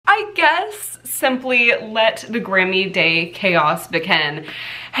I guess simply let the Grammy day chaos begin.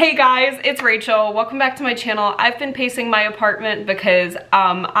 Hey guys, it's Rachel. Welcome back to my channel. I've been pacing my apartment because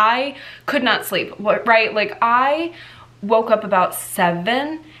I could not sleep, right? Like I woke up about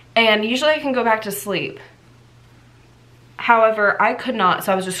 7 and usually I can go back to sleep. However, I could not,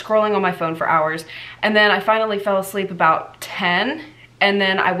 so I was just scrolling on my phone for hours, and then I finally fell asleep about 10, and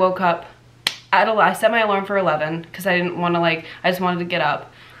then I woke up at 11. I set my alarm for 11 because I didn't want to I just wanted to get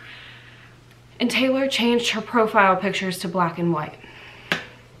up. And Taylor changed her profile pictures to black and white.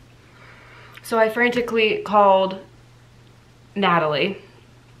 So I frantically called Natalie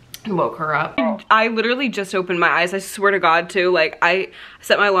and woke her up. I literally just opened my eyes, I swear to God too. Like I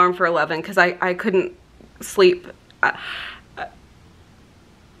set my alarm for 11 because I couldn't sleep.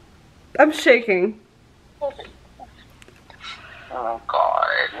 I'm shaking. Oh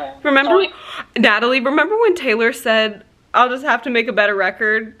God. Remember, Natalie, remember when Taylor said, I'll just have to make a better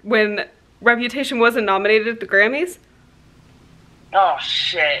record when Reputation wasn't nominated at the Grammys? Oh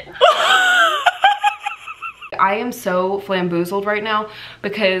shit. I am so flamboozled right now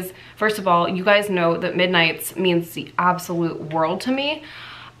because, first of all, you guys know that Midnights means the absolute world to me.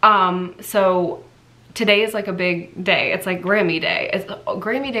 So today is like a big day. It's like Grammy Day.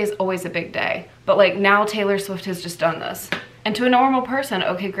 Grammy Day is always a big day. But like now Taylor Swift has just done this. And to a normal person,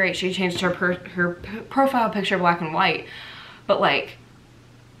 okay, great, she changed her profile picture black and white. But like,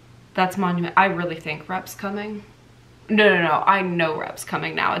 that's monument. I really think Rep's coming. No, I know Rep's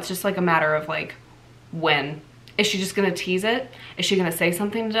coming now. It's just like a matter of like, when. Is she just gonna tease it? Is she gonna say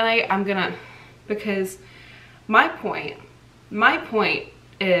something tonight? Because my point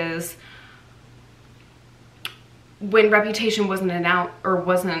is, when Reputation wasn't announced or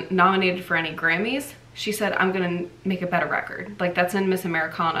wasn't nominated for any Grammys, she said, I'm gonna make a better record. Like that's in Miss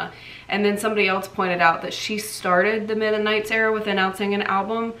Americana. And then somebody else pointed out that she started the Midnights era with announcing an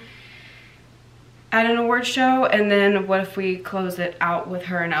album at an award show, and then what if we close it out with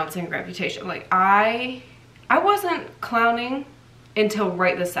her announcing Reputation? Like I wasn't clowning until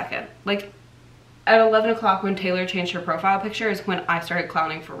right this second. Like at 11 o'clock when Taylor changed her profile picture is when I started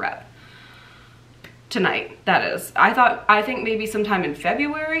clowning for Rep. Tonight, that is. I think maybe sometime in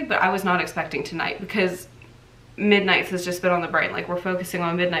February, but I was not expecting tonight because Midnights has just been on the brain. Like we're focusing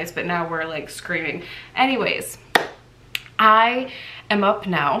on Midnights, but now we're like screaming. Anyways, I am up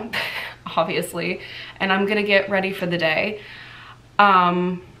now, obviously, and I'm gonna get ready for the day.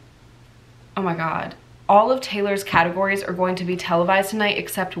 Oh my God. All of Taylor's categories are going to be televised tonight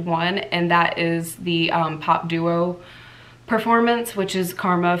except one, and that is the pop duo performance, which is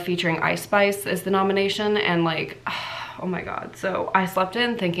Karma featuring Ice Spice is the nomination. And like, oh my God. So I slept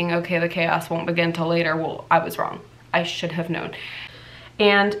in thinking, okay, the chaos won't begin till later. Well, I was wrong. I should have known.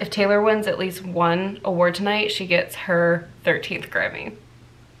 And if Taylor wins at least one award tonight, she gets her 13th Grammy.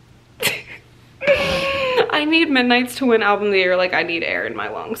 I need Midnights to win Album of the Year like I need air in my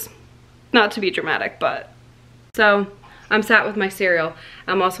lungs. Not to be dramatic, but. So I'm sat with my cereal.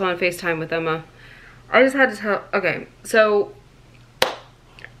 I'm also on FaceTime with Emma. I just had to tell, okay, so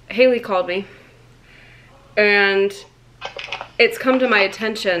Haley called me and it's come to my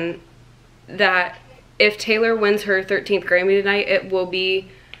attention that if Taylor wins her 13th Grammy tonight, it will be,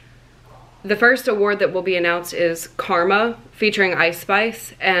 the first award that will be announced is Karma featuring Ice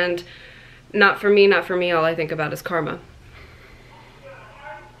Spice, and not for me, all I think about is Karma.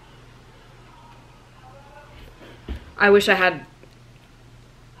 I wish I had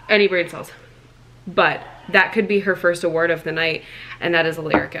any brain cells. But that could be her first award of the night, and that is a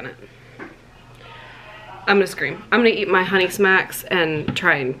lyric in it. I'm gonna scream. I'm gonna eat my Honey Smacks and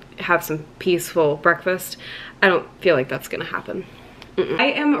try and have some peaceful breakfast. I don't feel like that's gonna happen. I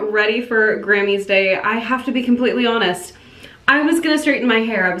am ready for Grammys Day. I have to be completely honest. I was gonna straighten my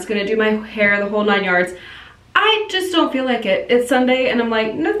hair. I was gonna do my hair the whole 9 yards. I just don't feel like it. It's Sunday and I'm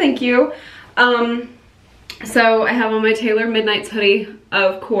like, no thank you. So I have on my Taylor Midnights hoodie,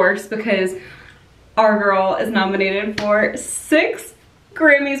 of course, because our girl is nominated for 6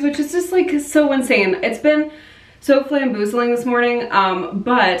 Grammys, which is just like so insane. It's been so flamboozling this morning,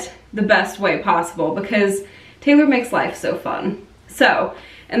 but the best way possible because Taylor makes life so fun. So,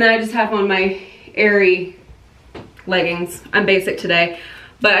 and then I just have on my airy leggings. I'm basic today,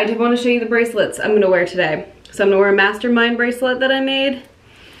 but I did want to show you the bracelets I'm gonna wear today. So I'm gonna wear a Mastermind bracelet that I made,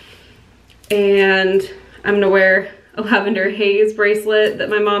 and I'm gonna wear a Lavender Haze bracelet that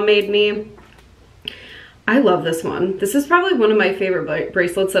my mom made me. I love this one. This is probably one of my favorite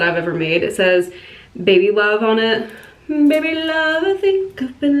bracelets that I've ever made. It says Baby Love on it. Baby Love, I think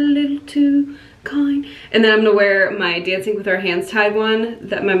I've been a little too kind. And then I'm gonna wear my Dancing with Our Hands Tied one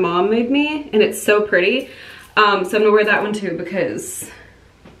that my mom made me, and it's so pretty. So I'm gonna wear that one too because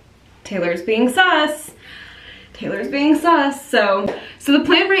Taylor's being sus. Taylor's being sus. So the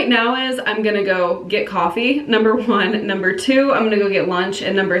plan right now is I'm gonna go get coffee, number one. Number two, I'm gonna go get lunch.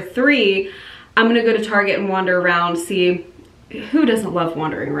 And number three, I'm gonna go to Target and wander around, see who doesn't love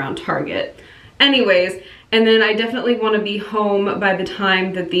wandering around Target. Anyways, and then I definitely want to be home by the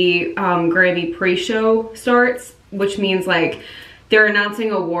time that the Grammy pre-show starts, which means like they're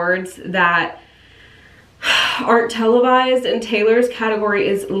announcing awards that aren't televised, and Taylor's category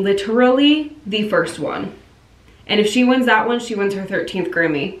is literally the first one. And if she wins that one, she wins her 13th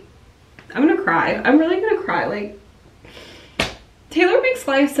Grammy. I'm gonna cry. I'm really gonna cry. Like, Taylor makes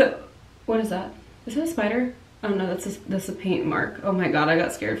life so... What is that? Is that a spider? Oh no, that's a paint mark. Oh my god, I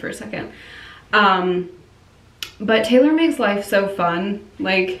got scared for a second. But Taylor makes life so fun.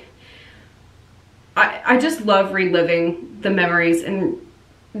 Like, I just love reliving the memories, and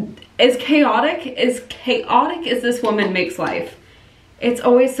as chaotic as this woman makes life, it's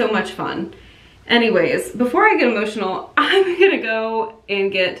always so much fun. Anyways, before I get emotional, I'm gonna go and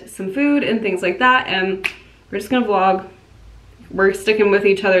get some food and things like that, and we're just gonna vlog. We're sticking with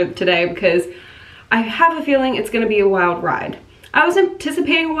each other today because I have a feeling it's gonna be a wild ride. I was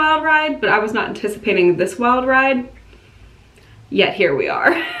anticipating a wild ride, but I was not anticipating this wild ride. Yet here we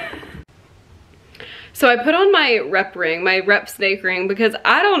are. So I put on my rep ring, my rep snake ring, because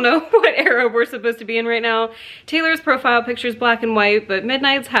I don't know what era we're supposed to be in right now. Taylor's profile picture is black and white, but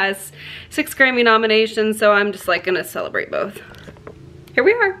Midnight's has 6 Grammy nominations, so I'm just like gonna celebrate both. Here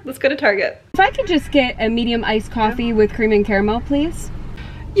we are, let's go to Target. If I could just get a medium iced coffee with cream and caramel, please.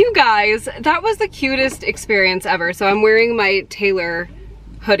 You guys, that was the cutest experience ever. So I'm wearing my Taylor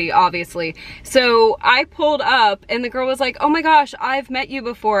hoodie, obviously. So I pulled up and the girl was like, oh my gosh, I've met you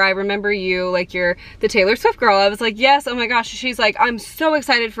before. I remember you, like you're the Taylor Swift girl. I was like, yes, oh my gosh. She's like, I'm so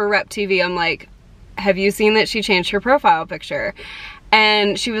excited for Rep TV. I'm like, have you seen that she changed her profile picture?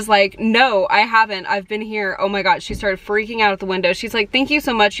 And she was like, no, I haven't. I've been here. Oh my god. She started freaking out at the window. She's like, thank you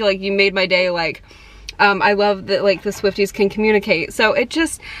so much. You made my day. Like, I love that like the Swifties can communicate. So it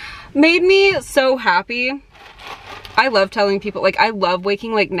just made me so happy. I love telling people, like I love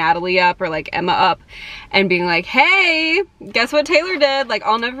waking like Natalie up or like Emma up and being like, hey, guess what Taylor did? Like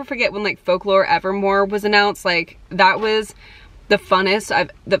I'll never forget when like Folklore Evermore was announced. Like that was the funnest,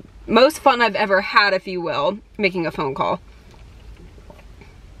 the most fun I've ever had, if you will, making a phone call.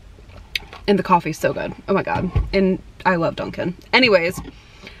 And the coffee's so good. Oh my god. And I love Dunkin'. Anyways,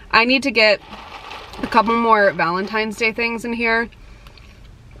 I need to get a couple more Valentine's Day things in here.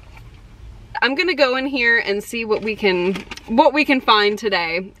 I'm gonna go in here and see what we can find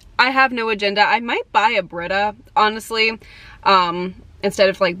today. I have no agenda. I might buy a Brita, honestly, instead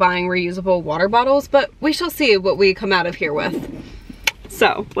of like buying reusable water bottles, but we shall see what we come out of here with.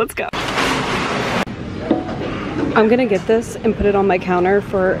 So let's go. I'm gonna get this and put it on my counter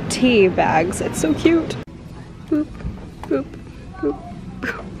for tea bags. It's so cute. Boop, boop, boop,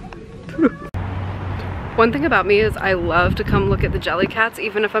 boop, boop. One thing about me is I love to come look at the Jellycats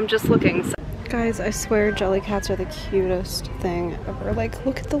even if I'm just looking. Guys, I swear Jellycats are the cutest thing ever. Like,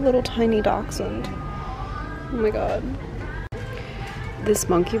 look at the little tiny dachshund. Oh my god. This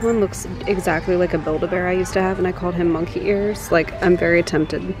monkey one looks exactly like a Build-A-Bear I used to have, and I called him Monkey Ears. Like, I'm very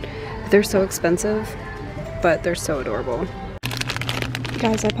tempted. They're so expensive, but they're so adorable.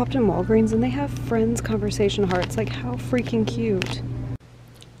 Guys, I popped in Walgreens and they have Friends conversation hearts. Like, how freaking cute.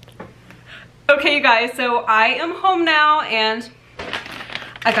 Okay, you guys, so I am home now and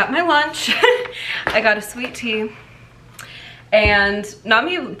I got my lunch. I got a sweet tea. And not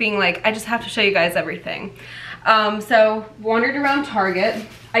me being like, I just have to show you guys everything. So wandered around Target.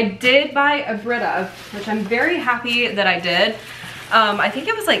 I did buy a Brita, which I'm very happy that I did. I think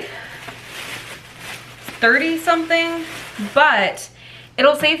it was like 30 something, but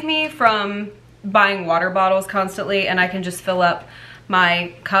it'll save me from buying water bottles constantly, and I can just fill up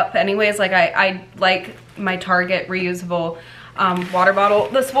my cup anyways. Like I like my Target reusable water bottle.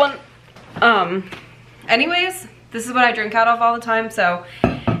 This one, anyways, this is what I drink out of all the time, so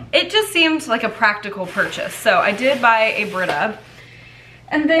it just seemed like a practical purchase. So I did buy a Brita,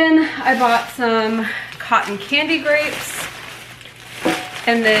 and then I bought some cotton candy grapes,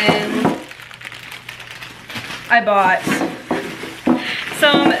 and then I bought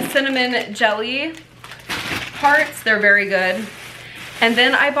some cinnamon jelly hearts. They're very good. And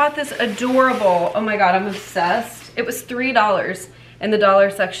then I bought this adorable, oh my god, I'm obsessed. It was $3 in the dollar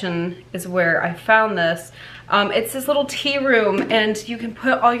section is where I found this. It's this little tea room, and you can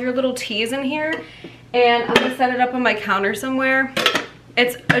put all your little teas in here, and I'm gonna set it up on my counter somewhere.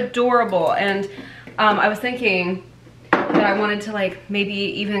 It's adorable, and I was thinking that I wanted to like maybe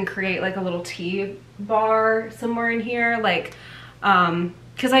even create like a little tea bar somewhere in here, like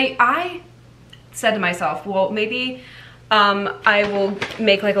because I said to myself, well, maybe I will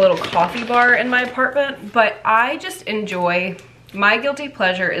make like a little coffee bar in my apartment, but I just enjoy, my guilty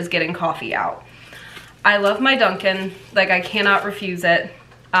pleasure is getting coffee out. I love my Dunkin', like I cannot refuse it.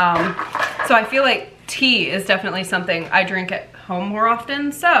 So I feel like tea is definitely something I drink at home more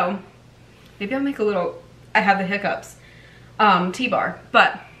often, so maybe I'll make a little, I have the hiccups, tea bar.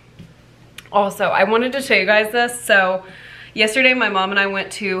 But also, I wanted to show you guys this. So yesterday my mom and I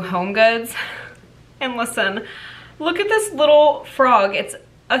went to Home Goods, and listen, look at this little frog. It's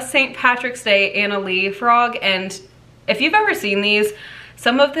a St. Patrick's Day Anna Lee frog, and if you've ever seen these,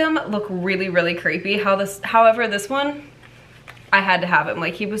 some of them look really, really creepy. However, this one, I had to have him.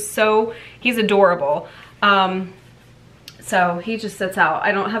 Like, he's adorable. So he just sits out.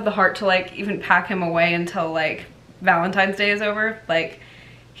 I don't have the heart to like even pack him away until like Valentine's Day is over. Like,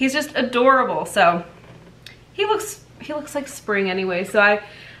 he's just adorable. So he looks like spring anyway. So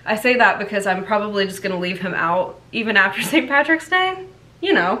I say that because I'm probably just gonna leave him out even after St. Patrick's Day,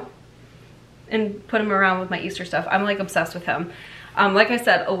 you know, and put him around with my Easter stuff. I'm like obsessed with him. Like I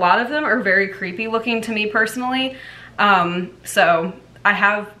said, a lot of them are very creepy looking to me personally. So I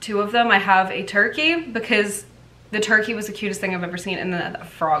have two of them. I have a turkey because the turkey was the cutest thing I've ever seen, and then the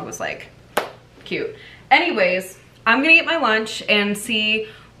frog was like cute. Anyways, I'm gonna eat my lunch and see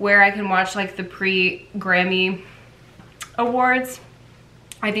where I can watch like the pre-Grammy awards.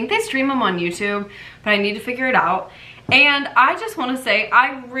 I think they stream them on YouTube, but I need to figure it out. And I just want to say,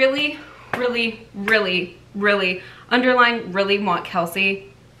 I really, really, really, really, underline really want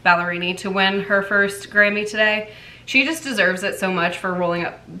Kelsey Ballerini to win her first Grammy today. She just deserves it so much for rolling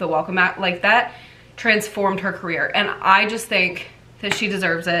up the welcome mat. Like, that transformed her career, and I just think that she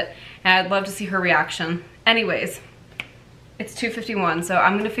deserves it, and I'd love to see her reaction. Anyways, it's 2:51, so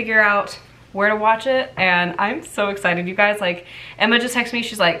I'm gonna figure out where to watch it, and I'm so excited, you guys. Like, Emma just texted me,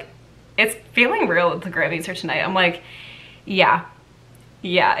 she's like, it's feeling real that the Grammys are tonight. I'm like, yeah,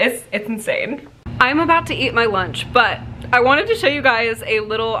 it's insane. I'm about to eat my lunch, but I wanted to show you guys a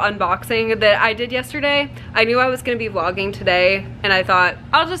little unboxing that I did yesterday. I knew I was gonna be vlogging today, and I thought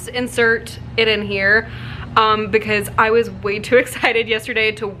I'll just insert it in here because I was way too excited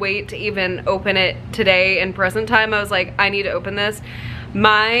yesterday to wait to even open it today in present time. I was like, I need to open this.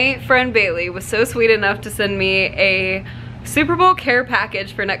 My friend Bailey was so sweet enough to send me a Super Bowl care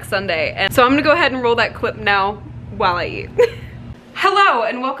package for next Sunday. And so I'm gonna go ahead and roll that clip now while I eat. Hello,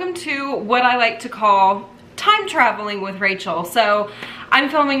 and welcome to what I like to call time traveling with Rachel. So I'm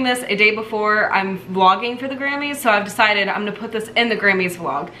filming this a day before I'm vlogging for the Grammys, so I've decided I'm gonna put this in the Grammys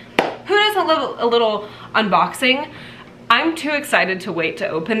vlog. Who doesn't love a little unboxing? I'm too excited to wait to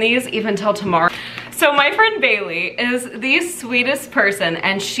open these even till tomorrow. So my friend Bailey is the sweetest person,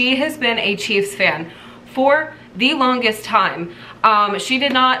 and she has been a Chiefs fan for the longest time. She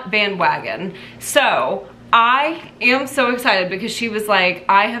did not bandwagon. So I am so excited because she was like,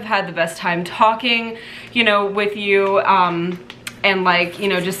 I have had the best time talking, you know, with you, and like, you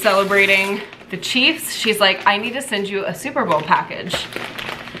know, just celebrating the Chiefs. She's like, I need to send you a Super Bowl package.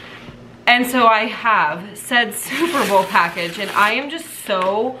 And so I have said Super Bowl package, and I am just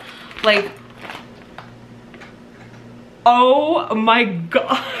so like, oh my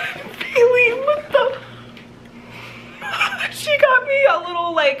God, Bailey, what the, she got me a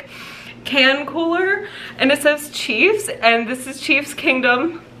little like can cooler, and it says Chiefs, and this is Chiefs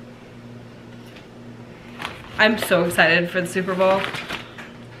Kingdom. I'm so excited for the Super Bowl.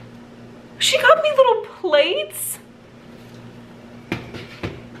 She got me little plates.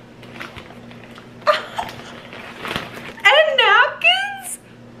 And napkins.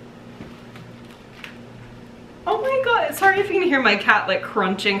 Oh my God, sorry if you can hear my cat like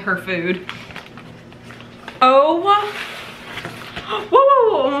crunching her food. Oh, whoa, whoa,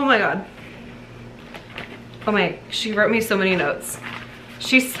 whoa, oh my God. Oh my, she wrote me so many notes.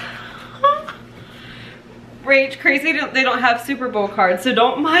 She's, Rach, crazy they don't have Super Bowl cards, so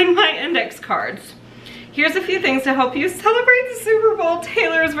don't mind my index cards. Here's a few things to help you celebrate the Super Bowl.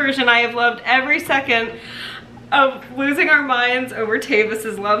 Taylor's version. I have loved every second of losing our minds over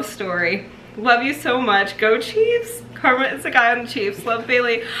Tavis's love story. Love you so much. Go Chiefs. Karma is the guy on the Chiefs. Love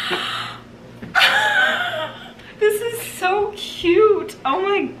Bailey. This is so cute. Oh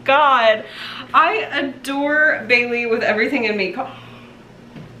my God. I adore Bailey with everything in me.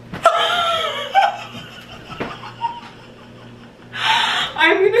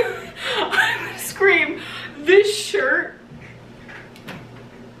 I'm gonna scream. This shirt.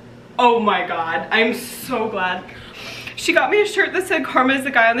 Oh my God. I'm so glad. She got me a shirt that said Karma is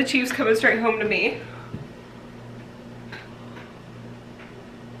the guy on the Chiefs coming straight home to me.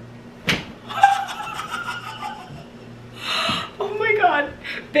 Oh my God.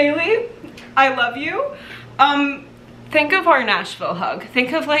 Bailey, I love you. Think of our Nashville hug.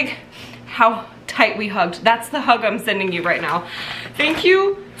 Think of like how tight we hugged. That's the hug I'm sending you right now. Thank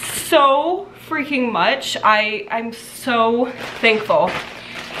you so freaking much. I'm so thankful.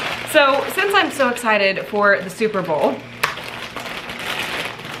 So since I'm so excited for the Super Bowl,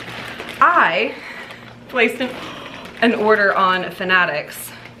 I placed an order on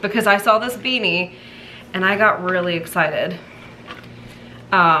Fanatics because I saw this beanie and I got really excited.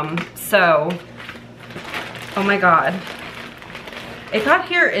 Oh my God. It got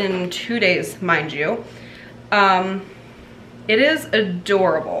here in 2 days, mind you. It is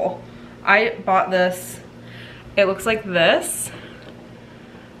adorable. I bought this. It looks like this.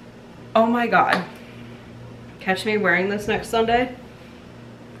 Oh my God. Catch me wearing this next Sunday.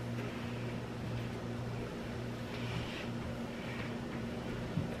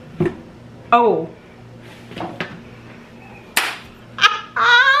 Oh.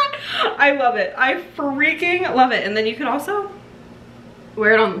 I love it. I freaking love it. And then you can also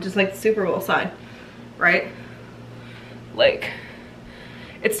wear it on just like the Super Bowl side, right? Like,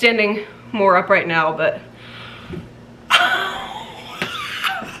 it's standing more up right now, but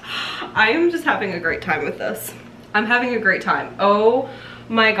I am just having a great time with this. I'm having a great time. Oh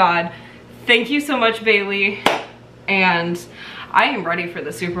my God. Thank you so much, Bailey. And I am ready for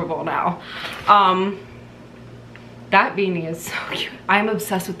the Super Bowl now. That beanie is so cute. I'm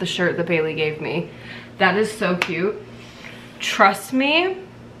obsessed with the shirt that Bailey gave me. That is so cute. Trust me.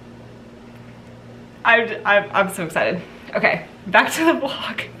 I'm so excited. Okay, back to the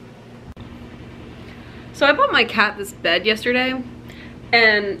vlog. So I bought my cat this bed yesterday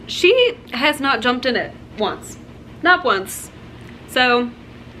and she has not jumped in it once. Not once. So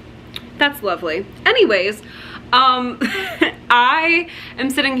that's lovely. Anyways, I am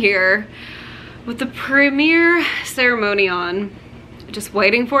sitting here with the premiere ceremony on, just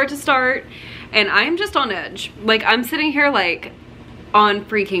waiting for it to start, and I'm just on edge. Like, I'm sitting here like on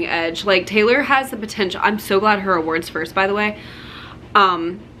freaking edge. Like, Taylor has the potential. I'm so glad her award's first, by the way.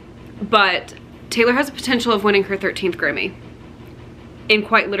 But Taylor has the potential of winning her 13th Grammy in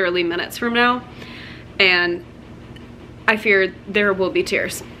quite literally minutes from now, and I fear there will be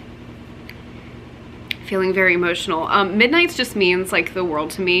tears. Feeling very emotional. Midnights just means like the world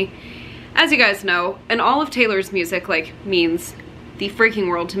to me, as you guys know, and all of Taylor's music like means the freaking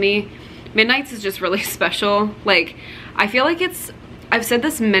world to me. Midnights is just really special. Like, I feel like it's, I've said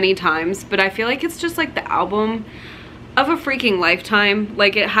this many times, but I feel like it's just like the album of a freaking lifetime.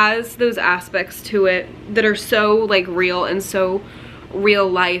 Like, it has those aspects to it that are so like real and so real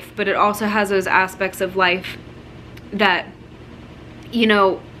life, but it also has those aspects of life that, you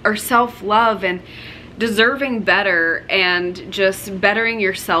know, are self-love and deserving better and just bettering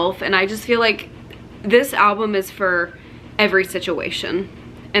yourself. And I just feel like this album is for every situation,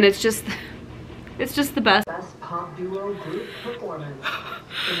 and it's just the best. Best pop duo group performance.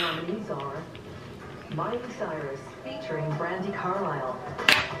 The nominees are Miley Cyrus featuring Brandi Carlile.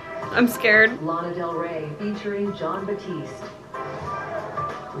 I'm scared. Lana Del Rey featuring Jon Batiste.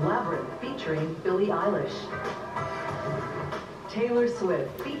 Labyrinth featuring Billie Eilish. Taylor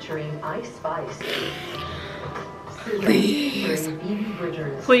Swift featuring Ice Spice. Please. Phoebe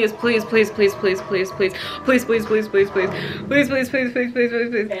Bridgers. Please, please, please, please, please, please, please, please, please, please, please, please, please, please, please, please, please, please,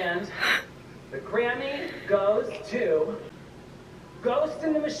 please. And the Grammy goes to Ghost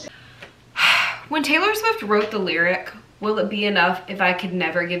in the Machine. When Taylor Swift wrote the lyric, "Will it be enough if I could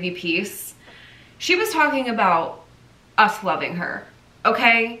never give you peace?" she was talking about us loving her,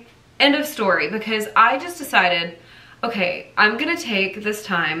 okay? End of story. Because I just decided, okay, I'm gonna take this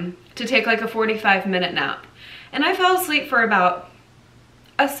time to take like a 45-minute nap. And I fell asleep for about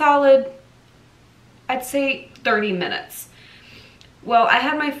a solid, I'd say 30 minutes. Well, I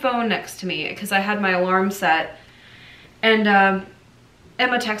had my phone next to me because I had my alarm set, and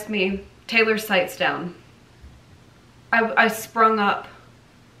Emma texted me, "Taylor's sight's down." I sprung up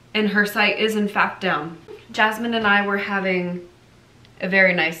and her sight is in fact down. Jasmine and I were having a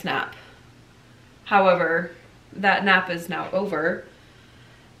very nice nap. However, that nap is now over.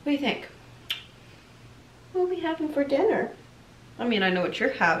 What do you think? What are we having for dinner? I mean, I know what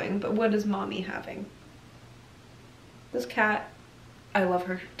you're having, but what is mommy having? This cat, I love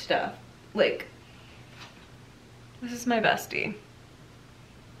her to death. Like, this is my bestie.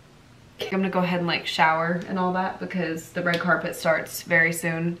 I'm gonna go ahead and like shower and all that because the red carpet starts very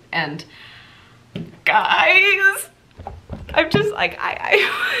soon. And guys, I'm just like, what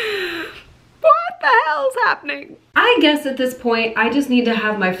the hell's happening? I guess at this point, I just need to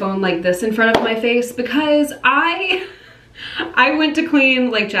have my phone like this in front of my face because I went to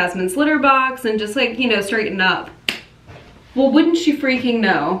clean like Jasmine's litter box and just like, you know, straighten up. Well, wouldn't you freaking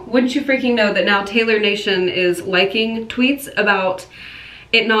know? Wouldn't you freaking know that now Taylor Nation is liking tweets about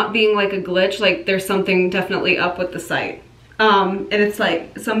it not being like a glitch, like there's something definitely up with the site. And it's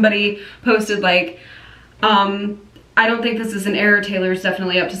like somebody posted like, I don't think this is an error, Taylor's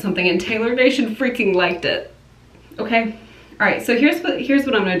definitely up to something, and Taylor Nation freaking liked it. Okay? Alright, so here's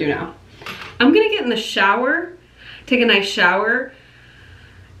what I'm gonna do now. I'm gonna get in the shower, take a nice shower,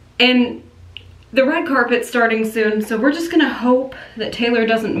 and the red carpet's starting soon, so we're just gonna hope that Taylor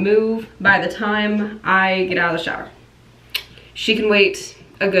doesn't move by the time I get out of the shower. She can wait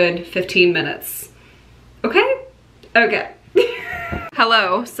a good 15 minutes. Okay? Okay.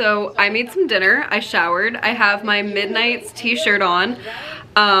 Hello, so I made some dinner, I showered, I have my Midnight's t-shirt on.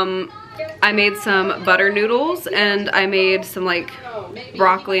 I made some butter noodles and I made some like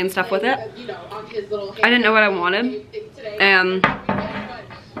broccoli and stuff with it. I didn't know what I wanted, and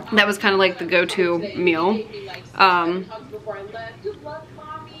that was kind of like the go-to meal.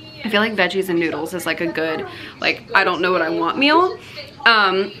 I feel like veggies and noodles is like a good, like, I don't know what I want meal.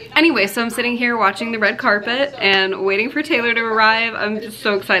 Anyway, so I'm sitting here watching the red carpet and waiting for Taylor to arrive. I'm just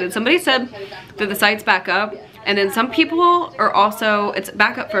so excited. Somebody said that the site's back up, and then some people are also, it's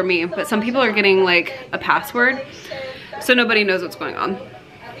back up for me, but some people are getting like a password, so nobody knows what's going on,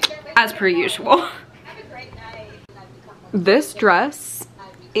 as per usual. This dress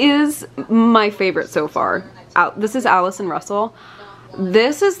is my favorite so far. This is Allison Russell.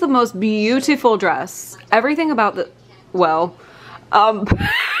 This is the most beautiful dress. Everything about the, well, everything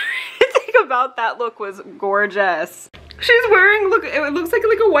about that look was gorgeous. She's wearing, look, it looks like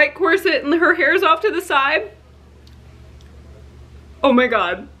a white corset and her hair's off to the side. Oh my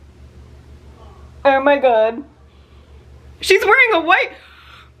god. Oh my god. She's wearing a white,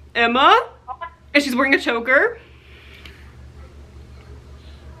 Emma, and she's wearing a choker.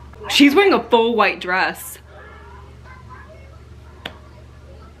 She's wearing a full white dress.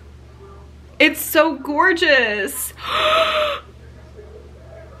 It's so gorgeous.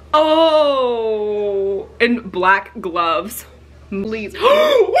 Oh, and black gloves. Please. It's so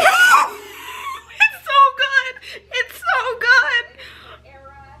good. It's so good.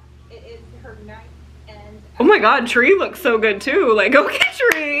 Oh my god, Tree looks so good too. Like, okay,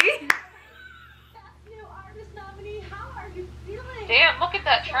 Tree. Damn, look at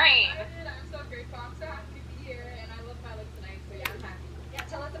that train.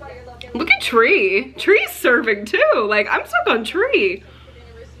 Look at Tree. Tree's serving too. Like, I'm stuck on Tree.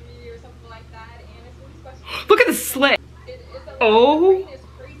 Look at the slit. Oh.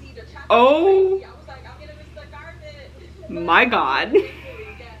 Oh. My god.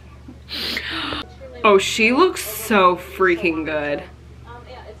 Oh, she looks so freaking good.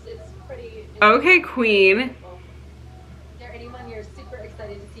 Okay, queen.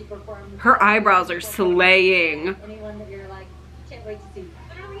 Her eyebrows are slaying.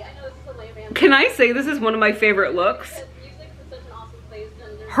 Can I say this is one of my favorite looks?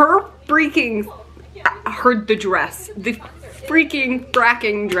 Her freaking, the dress, the freaking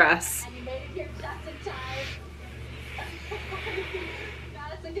fracking dress.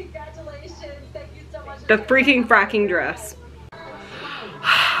 The freaking fracking dress.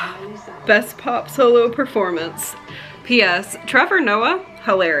 Best pop solo performance. P.S. Trevor Noah,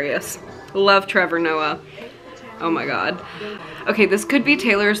 hilarious. Love Trevor Noah. Oh my god. Okay, this could be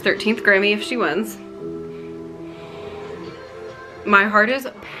Taylor's 13th Grammy if she wins. My heart is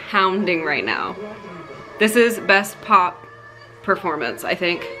pounding right now. This is best pop performance, I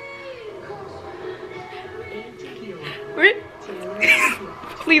think.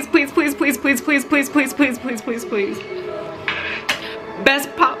 Please, please, please, please, please, please, please, please, please, please, please, please.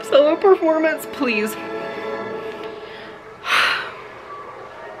 Best pop solo performance, please.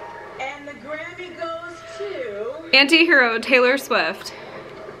 And the Grammy goes to Anti-hero Taylor Swift.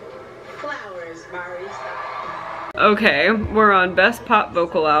 Flowers, Mari Cyrus. Okay, we're on best pop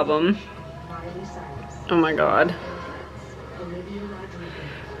vocal album. Miley Cyrus. Oh my god. Olivia Rodrigo.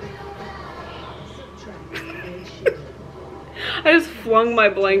 I just flung my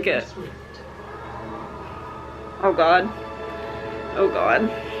blanket. Oh god. Oh god.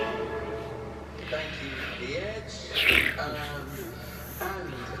 Thank you, The Edge.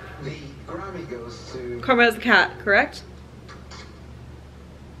 And the Grammy goes to Karma is the cat, correct?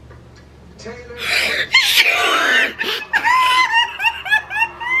 Taylor.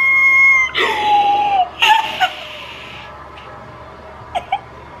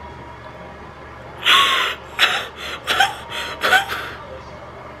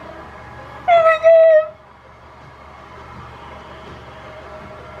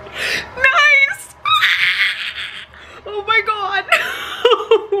 Nice! Oh my god!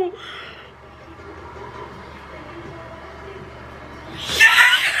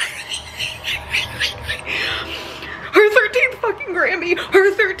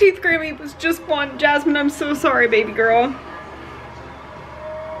 13th Grammy was just one. Jasmine, I'm so sorry, baby girl.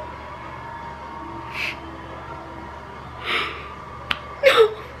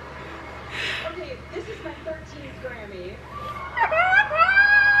 Okay, this is my 13th Grammy.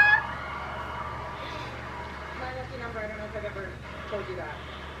 My lucky number, I don't know if I've ever told you that.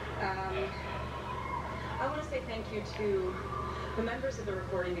 I want to say thank you to the members of the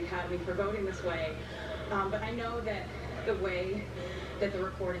Recording Academy for voting this way. But I know that the way that the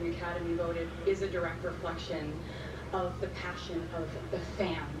Recording Academy voted is a direct reflection of the passion of the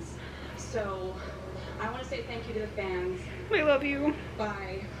fans. So I want to say thank you to the fans. I love you.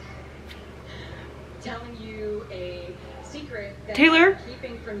 By telling you a secret that Taylor? I've been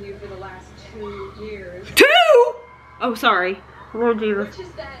keeping from you for the last 2 years. 2? Oh, sorry. Lord Jesus. Which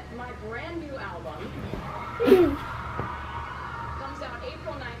is that my brand new album comes out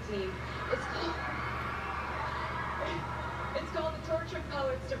April 19th. It's called The Tortured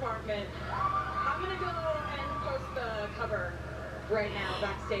Poets Department. I'm gonna go and post the cover right now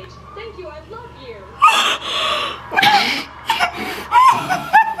backstage. Thank you, I love you.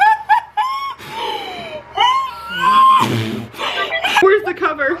 Where's the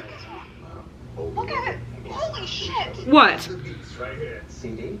cover? Look at it. Holy shit. What? Right here.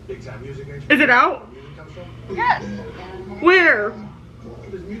 CD? Big time music. Is it out? Yes. Where?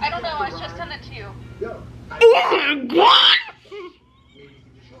 I don't know, I just sent it to you. Yo. What?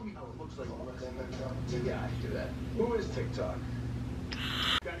 Show me how it looks like. Yeah, I can do that. Who is TikTok?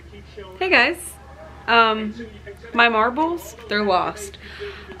 Hey guys. My marbles, they're lost.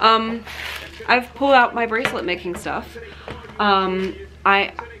 I've pulled out my bracelet making stuff.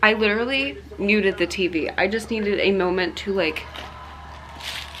 I literally muted the TV. I just needed a moment to like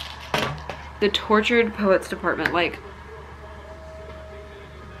the Tortured Poets Department, like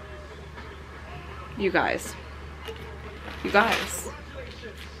you guys.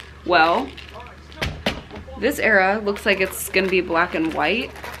 Well, this era looks like it's gonna be black and white.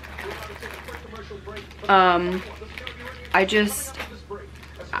 I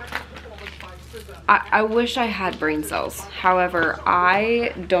wish I had brain cells. However,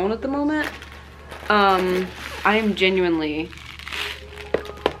 I don't at the moment. I'm genuinely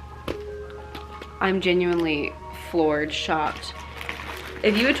floored, shocked.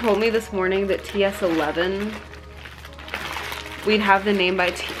 If you had told me this morning that TS11, we'd have the name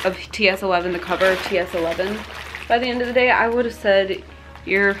of TS11, the cover of TS11 by the end of the day, I would have said,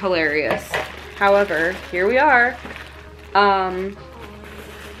 you're hilarious. However, here we are.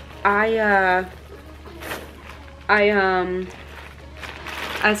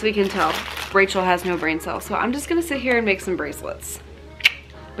 As we can tell, Rachel has no brain cells, so I'm just gonna sit here and make some bracelets.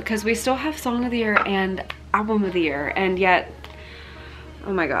 Because we still have Song of the Year and Album of the Year, and yet,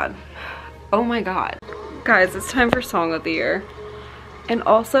 oh my god. Oh my god. Guys, it's time for Song of the Year. And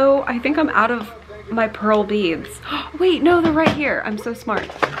also, I think I'm out of my pearl beads. Wait, no, they're right here. I'm so smart.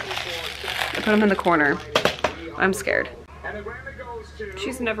 I put them in the corner. I'm scared.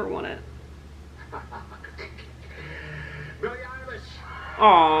 She's never won it.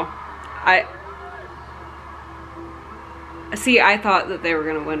 Aw. I thought that they were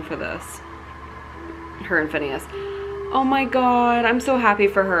gonna win for this. Her and Phineas. Oh my god, I'm so happy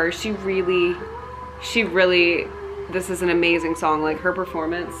for her. She really, this is an amazing song. Like, her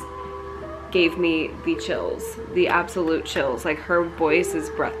performance gave me the chills, the absolute chills. Like, her voice is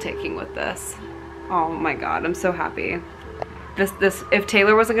breathtaking with this. Oh my god, I'm so happy. If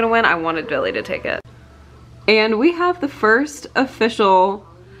Taylor wasn't gonna win, I wanted Billy to take it. And we have the first official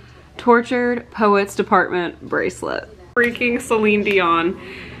Tortured Poets Department bracelet. Freaking Celine Dion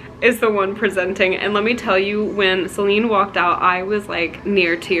is the one presenting, and let me tell you, when Celine walked out, I was like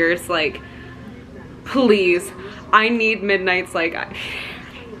near tears, like, please, I need Midnight's, like,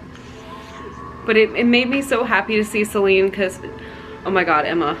 but it made me so happy to see Celine, because, oh my god,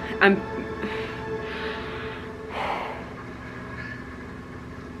 Emma,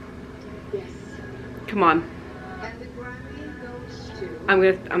 come on. I'm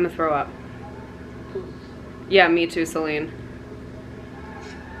gonna throw up. Yeah, me too, Celine.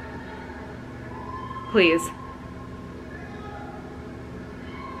 Please.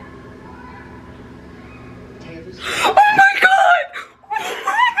 Oh my god! Oh my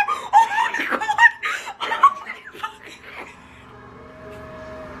god!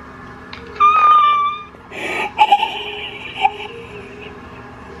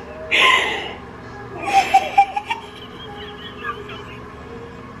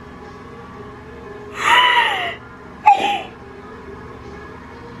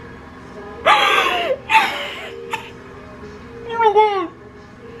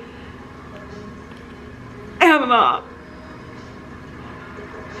 Emma.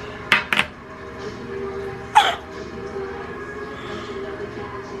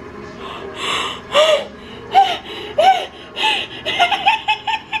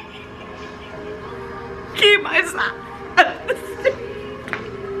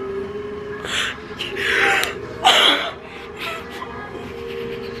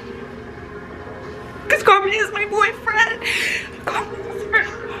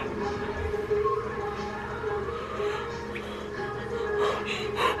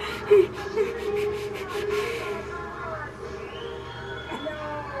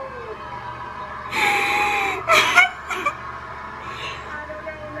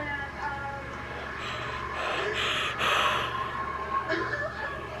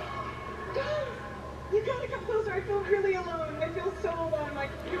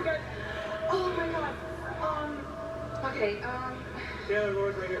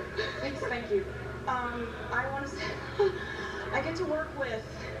 Thank you. I want to say, I get to work with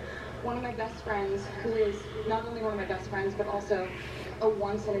one of my best friends, who is not only one of my best friends, but also a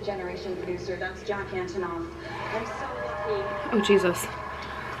once-in-a-generation producer. That's Jack Antonoff. I'm so lucky. Oh, Jesus.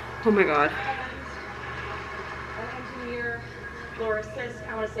 Oh, my God. And an engineer, Laura Sisk.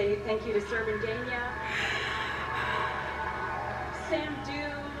 I want to say thank you to Serban Dania, Sam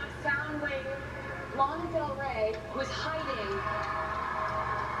Dew, Soundwave, Lana Del Rey, who is hiding.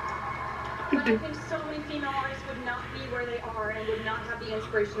 But I think so many female artists would not be where they are and would not have the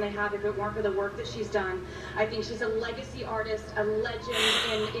inspiration they have if it weren't for the work that she's done. I think she's a legacy artist, a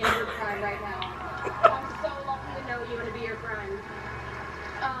legend in her prime right now. I'm so lucky to know you and to be your friend.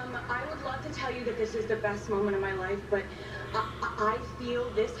 I would love to tell you that this is the best moment of my life, but I feel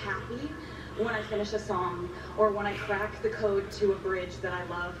this happy when I finish a song, or when I crack the code to a bridge that I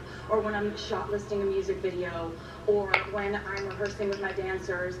love, or when I'm shot listing a music video, or when I'm rehearsing with my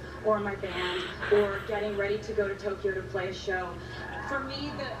dancers, or my band, or getting ready to go to Tokyo to play a show. For me,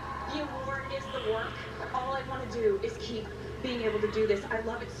 the award is the work. All I want to do is keep being able to do this. I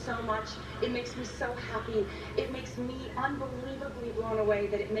love it so much. It makes me so happy. It makes me unbelievably blown away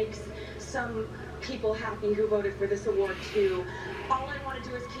that it makes some people happy who voted for this award too. All I want to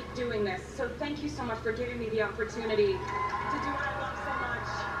do is keep doing this. So thank you so much for giving me the opportunity to do what I love so much.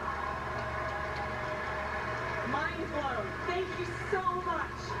 Mind blown. Thank you so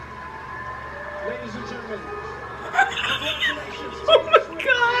much. Ladies and gentlemen, congratulations. Oh my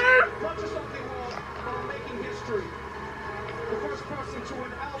God! Not just on the award, but on making history. The first person to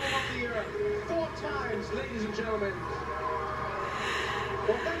win Album of the Year 4 times, ladies and gentlemen.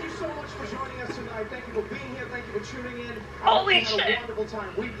 Well, thank you so much for joining us tonight. Thank you for being here. Thank you for tuning in. Holy had shit. a wonderful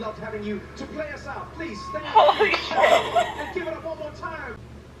time. We've loved having you to play us out. Please stand Holy up shit. and give it up one more time.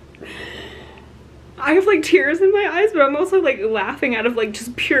 I have like tears in my eyes, but I'm also like laughing out of like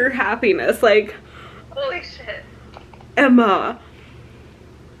just pure happiness. Like, Holy shit. Emma.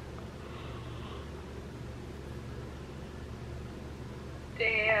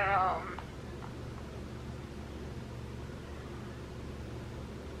 Damn.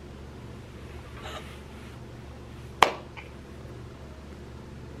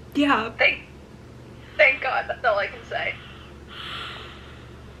 Yeah. Thank God, that's all I can say.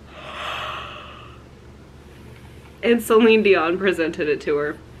 And Celine Dion presented it to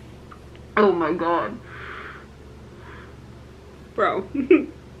her. Oh my God. Bro.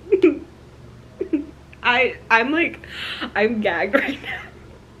 I'm gagged right now.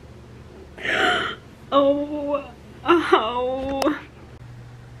 Oh.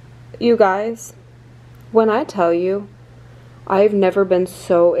 You guys, when I tell you, I've never been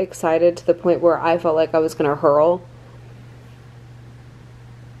so excited to the point where I felt like I was gonna hurl.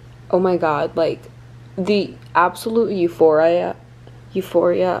 Oh my God, like the absolute euphoria I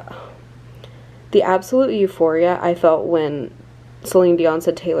felt when Celine Dion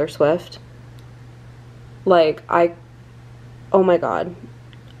said Taylor Swift. Like, oh my God,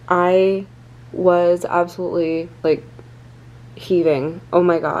 I was absolutely like heaving. Oh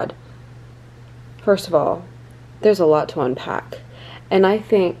my God. First of all, there's a lot to unpack, and I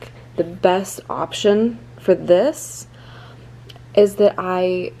think the best option for this is that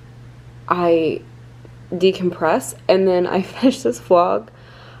I decompress and then I finish this vlog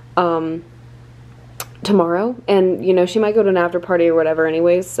tomorrow, and you know, she might go to an after party or whatever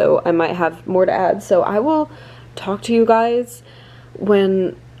anyways, so I might have more to add. So I will talk to you guys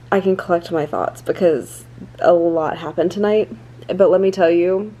when I can collect my thoughts, because a lot happened tonight. But let me tell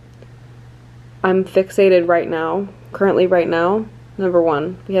you, I'm fixated right now, currently right now. Number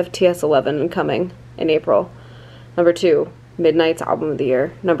 1, we have TS11 coming in April. Number 2, Midnight's Album of the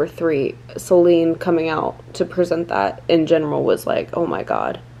Year. Number 3, Celine coming out to present that in general was like, oh my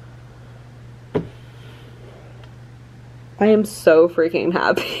God. I am so freaking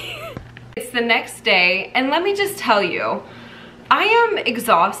happy. It's the next day, and let me just tell you, I am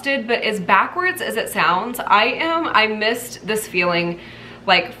exhausted, but as backwards as it sounds, I missed this feeling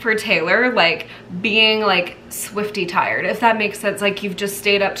like for Taylor, like being like Swiftie tired, if that makes sense. Like you've just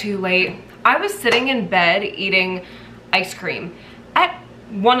stayed up too late. I was sitting in bed eating ice cream at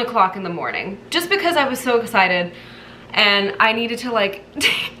 1 o'clock in the morning just because I was so excited, and I needed to like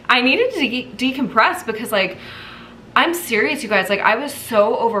I needed to decompress, because like, I'm serious, you guys. Like, I was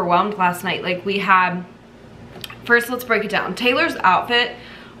so overwhelmed last night. Like, we had, first let's break it down. Taylor's outfit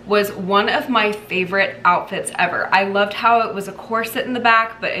was one of my favorite outfits ever. I loved how it was a corset in the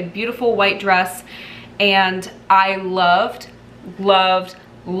back, but a beautiful white dress. And I loved the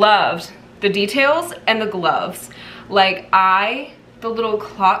details and the gloves. Like, the little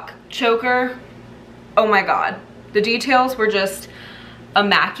clock choker, oh my God. The details were just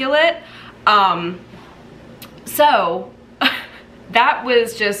immaculate. So that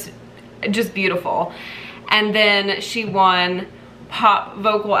was just beautiful. And then she won pop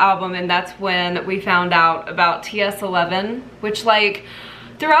vocal album, and that's when we found out about TS11, which, like,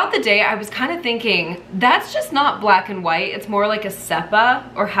 throughout the day I was kind of thinking that's just not black and white, it's more like a sepia,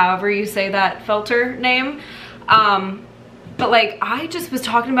 or however you say that filter name. But like, I just was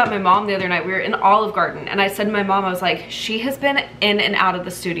talking about my mom the other night. We were in Olive Garden, and I said to my mom, I was like, she has been in and out of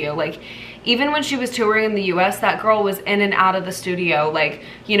the studio. Like, even when she was touring in the US, that girl was in and out of the studio, like,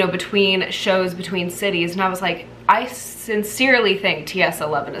 you know, between shows, between cities. And I was like, I sincerely think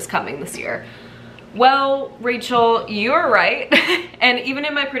TS11 is coming this year. Well, Rachel, you're right. And even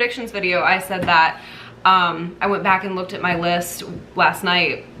in my predictions video, I said that. I went back and looked at my list last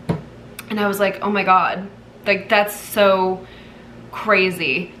night, and I was like, oh my God, like, that's so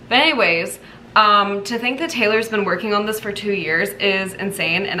crazy. But anyways, to think that Taylor's been working on this for 2 years is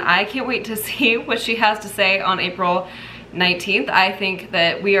insane, and I can't wait to see what she has to say on April 19th. I think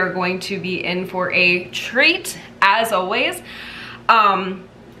that we are going to be in for a treat, as always.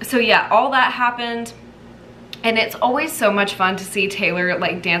 So yeah, all that happened, and it's always so much fun to see Taylor,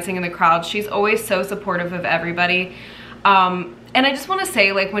 like, dancing in the crowd. She's always so supportive of everybody. And I just want to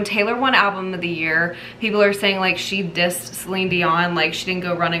say, like, when Taylor won Album of the Year, people are saying, like, she dissed Celine Dion, like, she didn't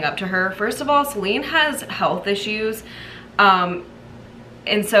go running up to her. First of all, Celine has health issues, and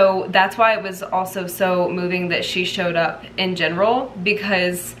so that's why it was also so moving that she showed up in general,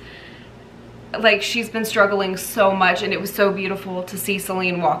 because, like, she's been struggling so much, and it was so beautiful to see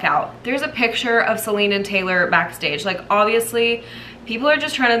Celine walk out. There's a picture of Celine and Taylor backstage. Like, obviously, people are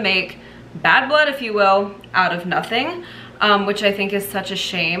just trying to make bad blood, if you will, out of nothing. Which I think is such a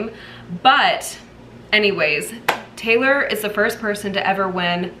shame. But anyways, Taylor is the first person to ever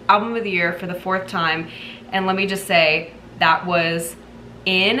win Album of the Year for the 4th time. And let me just say, that was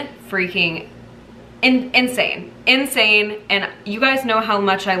insane. And you guys know how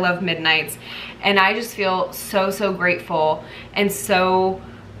much I love Midnights. And I just feel so grateful, and so,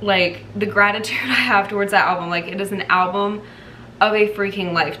 like, the gratitude I have towards that album. Like, it is an album of a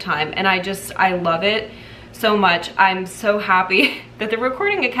freaking lifetime. And I love it so much. I'm so happy that the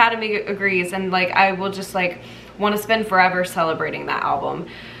Recording Academy agrees, and, like, I will just, like, want to spend forever celebrating that album.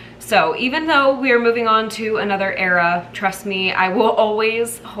 So even though we are moving on to another era, trust me, I will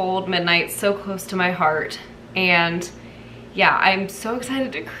always hold Midnight so close to my heart. And yeah, I'm so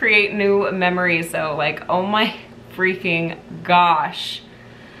excited to create new memories though. Like, oh my freaking gosh.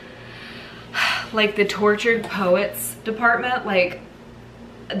 Like, the Tortured Poets Department, like,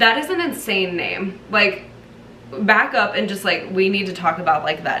 that is an insane name. Like, back up and just, like, we need to talk about,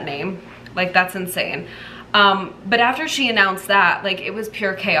 like, that name. Like, that's insane. But after she announced that, like, it was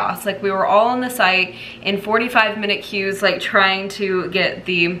pure chaos. Like, we were all on the site in 45-minute queues, like, trying to get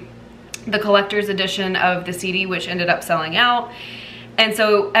the collector's edition of the CD, which ended up selling out. And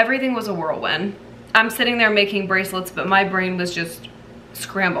so everything was a whirlwind. I'm sitting there making bracelets, but my brain was just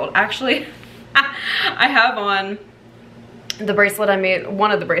scrambled. Actually, I have on the bracelet I made,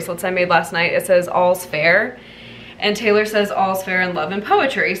 one of the bracelets I made last night. It says all's fair. And Taylor says all's fair in love and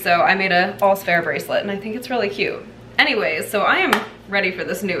poetry. So I made a all's fair bracelet, and I think it's really cute. Anyways, so I am ready for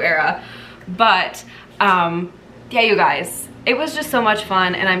this new era. But yeah, you guys, it was just so much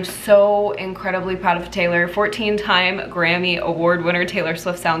fun, and I'm so incredibly proud of Taylor. 14-time Grammy Award winner Taylor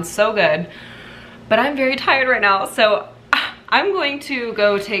Swift sounds so good. But I'm very tired right now, so I'm going to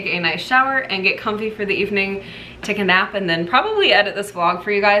go take a nice shower and get comfy for the evening, take a nap, and then probably edit this vlog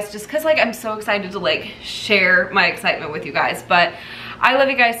for you guys, just because, like, I'm so excited to, like, share my excitement with you guys. But I love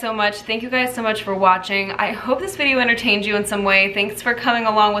you guys so much. Thank you guys so much for watching. I hope this video entertained you in some way. Thanks for coming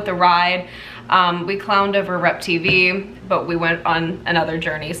along with the ride. We clowned over Rep TV, but we went on another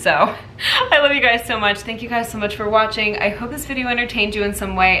journey. So I love you guys so much. Thank you guys so much for watching. I hope this video entertained you in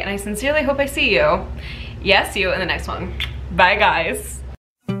some way, and I sincerely hope I see you, yes, you, in the next one. Bye, guys.